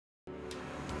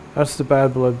That's the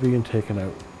bad blood being taken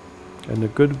out. And the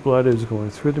good blood is going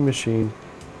through the machine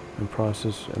and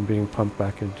processed and being pumped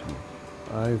back into me.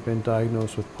 I've been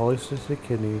diagnosed with polycystic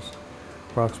kidneys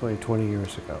approximately 20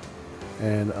 years ago.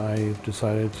 And I've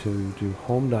decided to do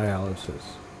home dialysis.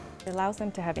 It allows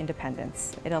them to have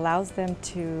independence. It allows them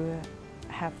to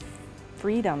have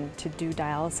freedom to do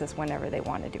dialysis whenever they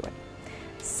want to do it.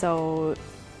 So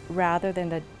rather than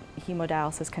the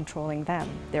hemodialysis controlling them,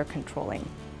 they're controlling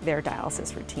their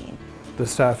dialysis routine. The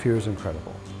staff here is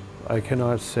incredible. I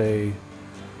cannot say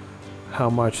how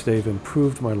much they've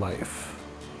improved my life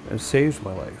and saved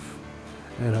my life.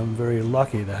 And I'm very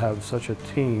lucky to have such a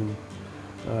team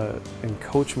and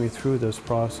coach me through this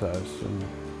process and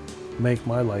make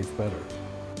my life better.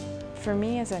 For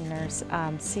me as a nurse,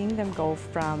 seeing them go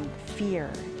from fear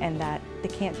and that they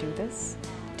can't do this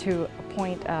to a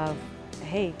point of,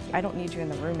 hey, I don't need you in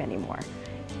the room anymore.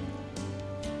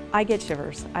 I get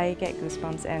shivers, I get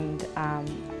goosebumps, and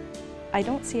I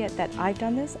don't see it that I've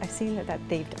done this, I've seen it that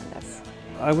they've done this.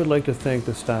 I would like to thank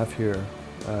the staff here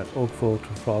at Oakville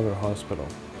Trafalgar Hospital.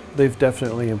 They've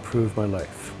definitely improved my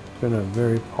life. It's been a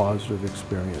very positive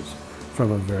experience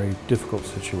from a very difficult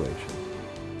situation.